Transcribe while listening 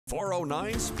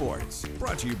409 Sports,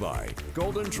 brought to you by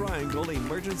Golden Triangle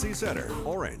Emergency Center,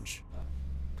 Orange.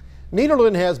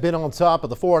 Nederland has been on top of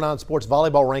the 409 Sports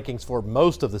volleyball rankings for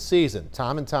most of the season.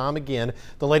 Time and time again,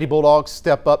 the Lady Bulldogs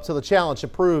step up to the challenge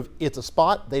and prove it's a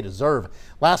spot they deserve.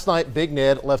 Last night, Big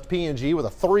Ned left PNG with a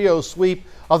 3-0 sweep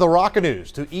of the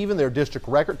Rock-A-Noos to even their district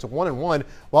record to 1-1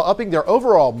 while upping their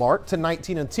overall mark to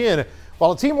 19-10.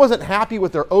 While the team wasn't happy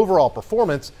with their overall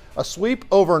performance, a sweep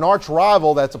over an arch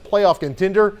rival that's a playoff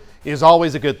contender is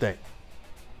always a good thing.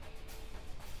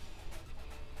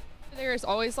 There's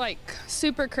always like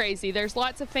super crazy. There's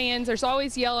lots of fans. There's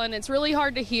always yelling. It's really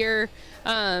hard to hear.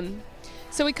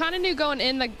 So we kind of knew going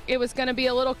in that it was going to be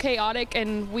a little chaotic,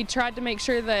 and we tried to make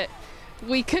sure that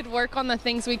we could work on the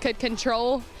things we could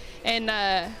control. And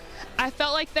I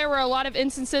felt like there were a lot of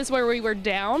instances where we were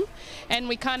down, and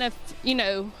we kind of,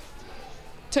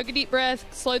 took a deep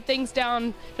breath, slowed things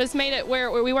down, just made it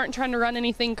where we weren't trying to run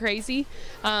anything crazy,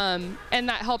 and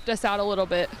that helped us out a little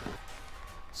bit.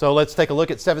 So let's take a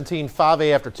look at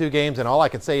 17-5A after 2 games, and all I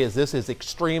can say is this is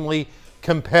extremely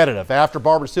competitive. After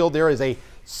Barbers Hill, there is a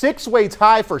 6-way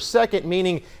tie for second,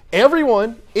 meaning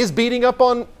everyone is beating up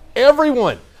on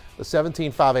everyone. The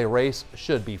 17-5A race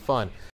should be fun.